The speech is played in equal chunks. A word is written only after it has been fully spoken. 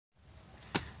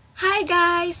Hi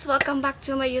guys! Welcome back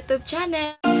to my YouTube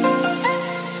channel!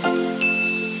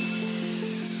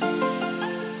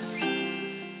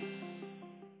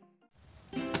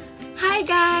 Hi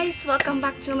guys! Welcome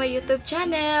back to my YouTube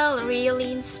channel,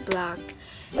 Realin's Vlog.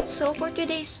 So for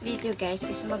today's video guys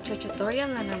is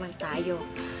mag-tutorial na naman tayo.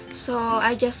 So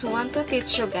I just want to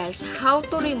teach you guys how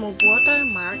to remove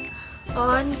watermark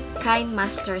on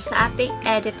Kinemaster sa ating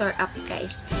editor app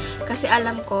guys. Kasi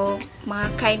alam ko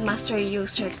mga Kinemaster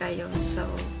user kayo. So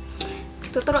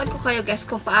tuturuan ko kayo guys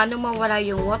kung paano mawala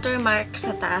yung watermark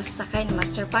sa taas sa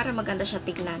Kinemaster para maganda siya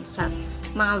tignan sa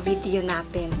mga video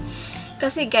natin.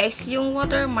 Kasi guys, yung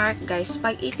watermark guys,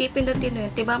 pag ipipindutin mo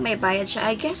yun, diba may bayad siya?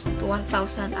 I guess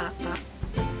 1,000 ata.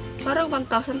 Parang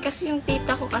 1,000 kasi yung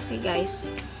tita ko kasi guys,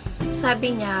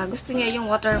 sabi niya, gusto niya yung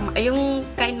watermark, yung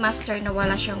Kinemaster na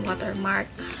wala siyang watermark.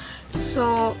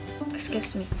 So,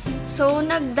 excuse me. So,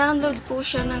 nag-download po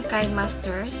siya ng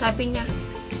Kinemaster. Sabi niya,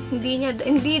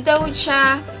 hindi daw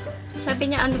siya,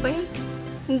 sabi niya, ano ba yun?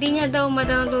 Hindi niya daw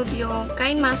ma-download yung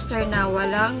Kinemaster na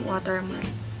walang watermark.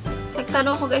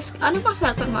 Nagtanong ko guys, ano bang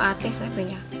cellphone mo ate?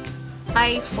 Sabi niya,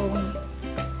 iPhone.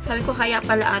 Sabi ko, kaya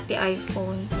pala ate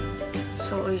iPhone.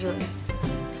 So, yun.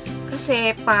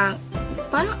 Kasi, pang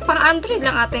Android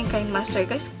lang ate yung Kinemaster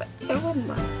guys. Ewan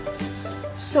ba?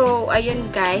 So, ayun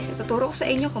guys, ituturo ko sa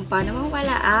inyo kung paano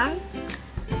mawala ang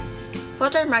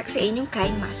watermark sa inyong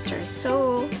Kinemaster.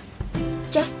 So,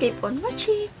 just keep on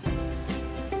watching.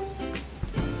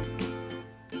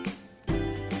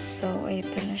 So,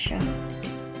 ito na siya.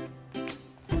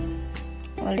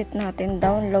 Ulit natin,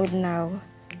 download now.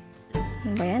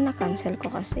 Ano ba yan? Na-cancel ko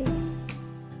kasi.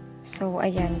 So,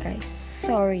 ayan guys.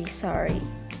 Sorry.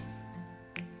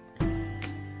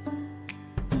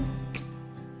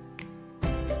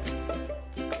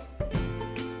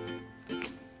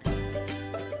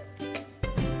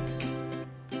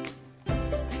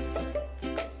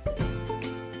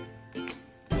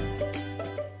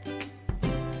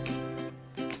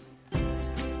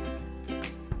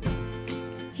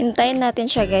 Hintayin natin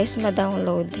siya guys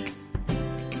ma-download.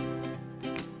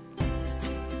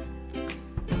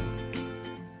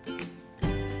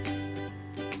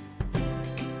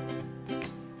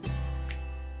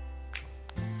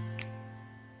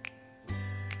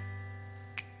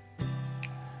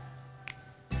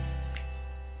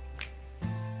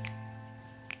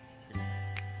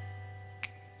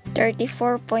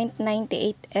 .98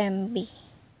 MB.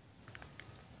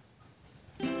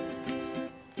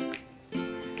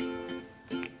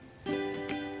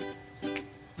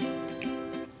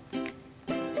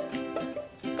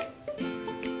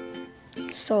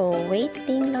 So,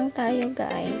 waiting lang tayo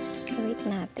guys. Wait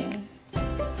natin.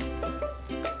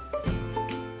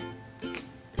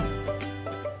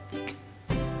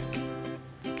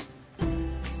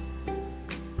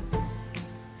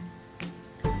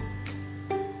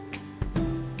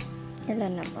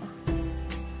 Ilan na ba?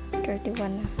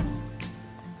 31 na.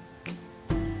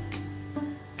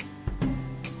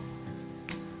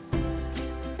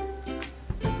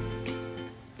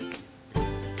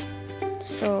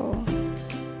 So,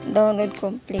 download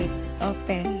complete.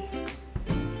 Open.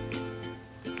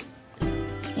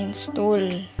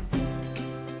 Install.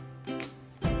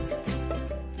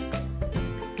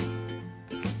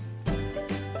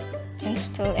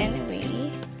 Install anyway.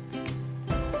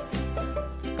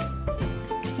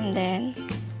 And then,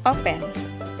 open.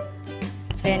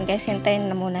 So, yan guys, hintayin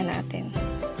na muna natin.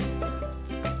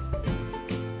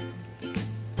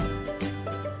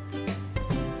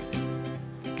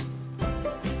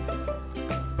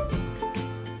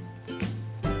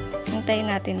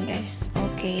 Hintayin natin guys.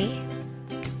 Okay.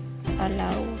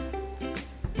 Allow.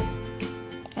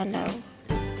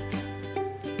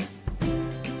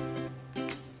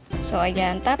 So,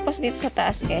 ayan. Tapos dito sa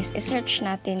taas guys, i-search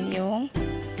natin yung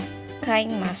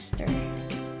Kinemaster.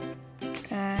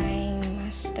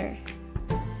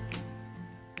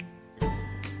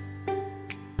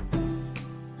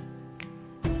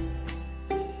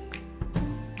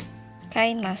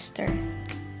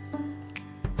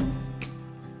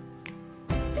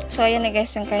 So, ayan na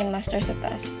guys yung Kinemaster sa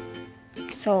taas.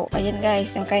 So, ayan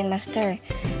guys yung Kinemaster.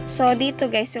 So,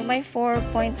 dito guys, yung may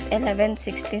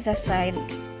 4.1116 sa side.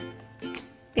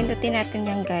 Pindutin natin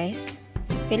yan guys.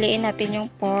 Piliin natin yung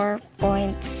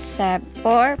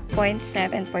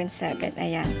 4.7.7.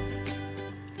 Ayan.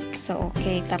 So,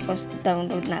 okay. Tapos,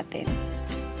 download natin.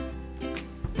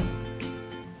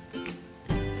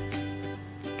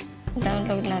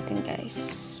 Download natin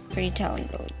guys.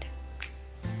 Pre-download.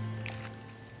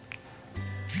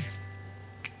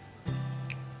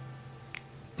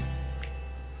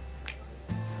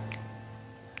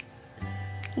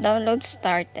 Download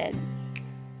started.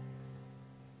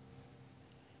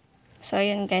 So,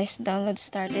 ayun guys, download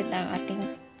started ang ating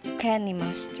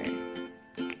Kinemaster.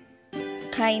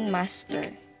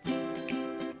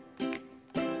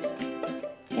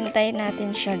 Hintayin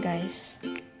natin siya guys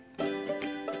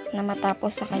na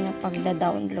matapos sa kanyang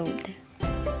pagda-download.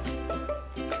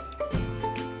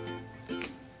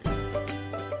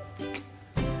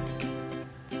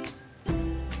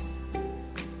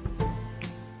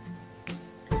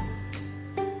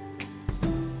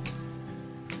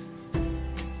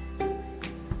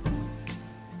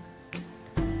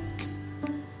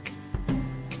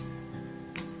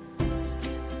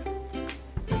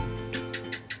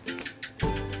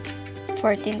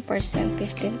 %,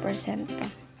 15% pa.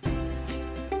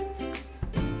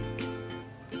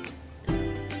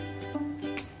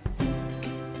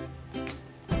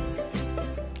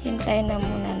 Hintayin na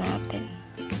muna natin.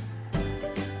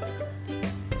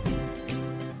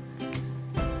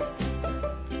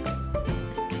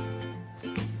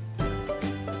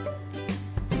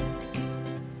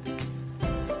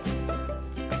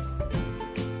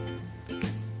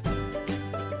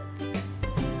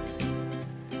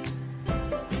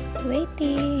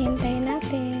 Waiting, hintayin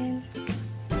natin.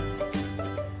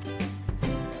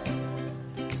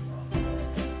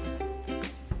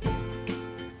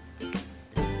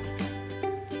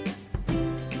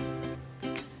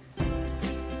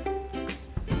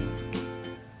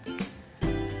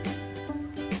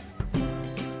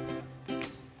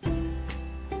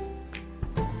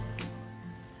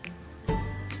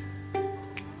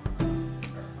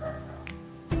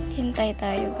 Hintay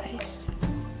tayo guys.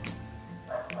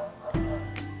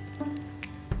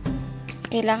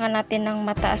 Kailangan natin ng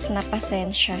mataas na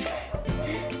pasensya.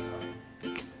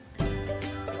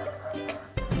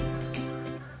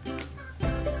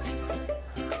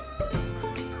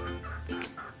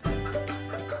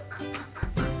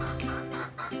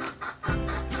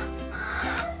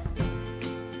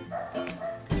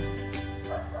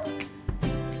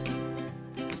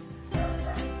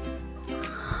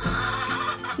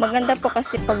 Maganda po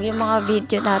kasi pag yung mga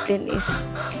video natin is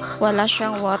wala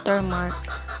siyang watermark.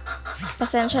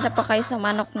 Pasensya na pa kayo sa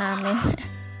manok namin.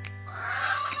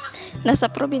 Nasa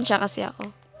probinsya kasi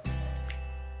ako.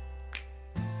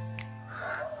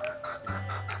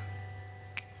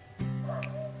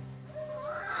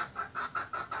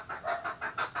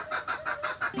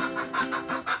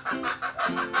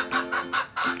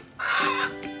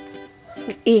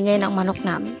 Ingay ng manok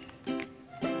namin.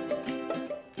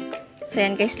 So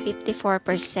yan guys,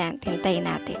 54%. Hintayin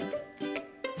natin.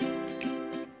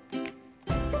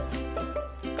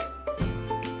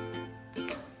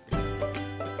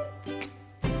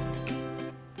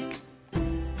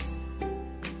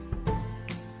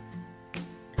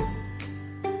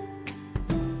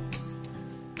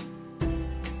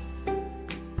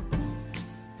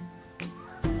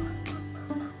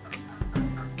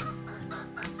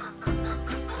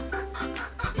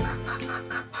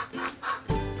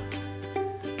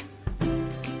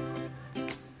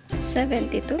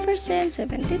 %,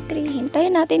 73%.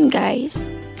 Hintayin natin guys.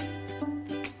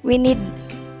 We need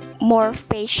more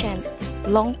patient.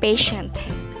 Long patient.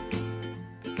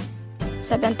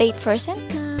 78%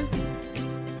 na.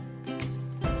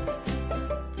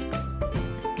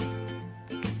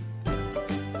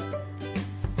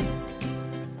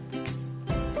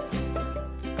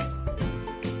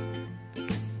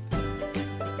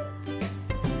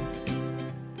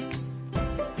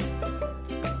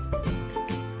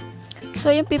 So,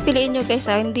 yung pipiliin nyo guys,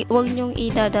 huwag nyong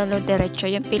i-download diretso.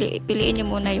 Yung piliin nyo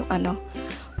muna yung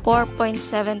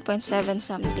 4.7.7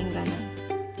 something ganun.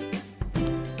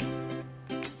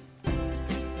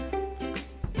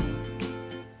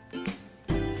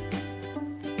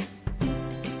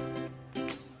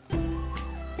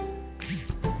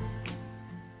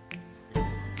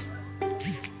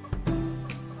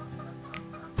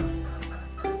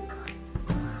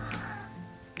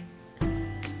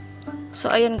 So,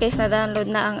 ayun guys,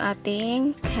 na-download na ang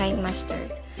ating Kinemaster.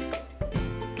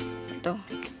 Ito.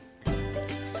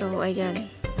 So, ayan.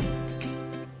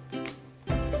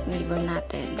 Nibon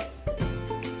natin.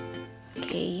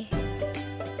 Okay.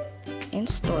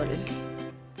 Install.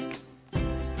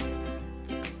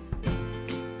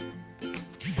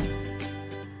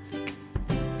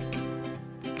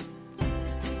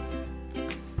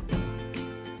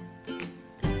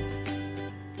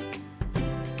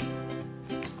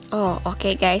 Oh,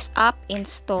 okay guys, app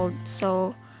installed.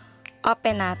 So,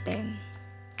 open natin.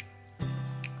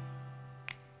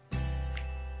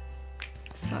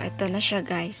 So, ito na siya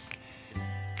guys.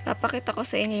 Papakita ko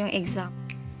sa inyo yung exam.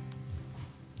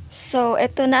 So,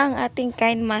 ito na ang ating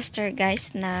Kinemaster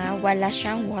guys na wala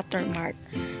siyang watermark.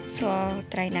 So,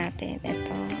 try natin.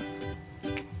 Ito.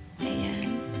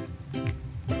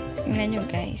 tingnan nyo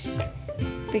guys.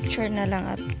 Picture na lang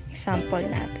at example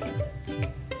natin.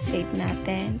 Save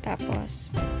natin.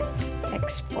 Tapos,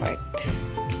 export.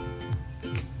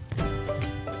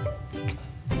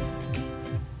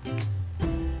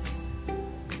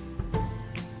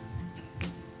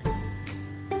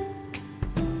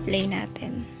 Play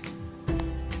natin.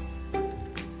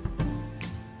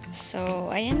 So,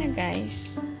 ayan na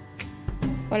guys.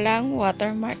 Walang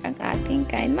watermark ang ating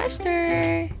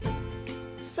Kinemaster.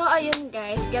 So, ayun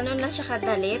guys. Ganun na siya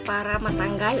kadali para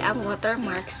matanggal ang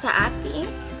watermark sa ating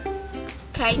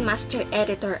Kinemaster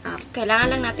Editor app.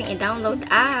 Kailangan lang nating i-download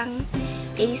ang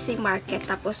AC Market.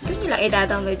 Tapos, doon nyo lang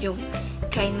i-download yung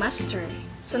Kinemaster.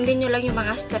 Sundin nyo lang yung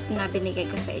mga step na binigay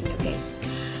ko sa inyo guys.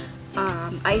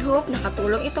 I hope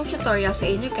nakatulong itong tutorial sa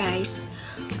inyo guys.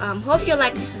 Hope you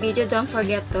like this video. Don't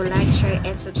forget to like, share,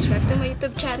 and subscribe to my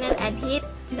YouTube channel and hit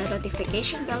the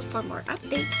notification bell for more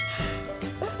updates.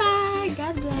 Bye-bye!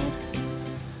 God bless!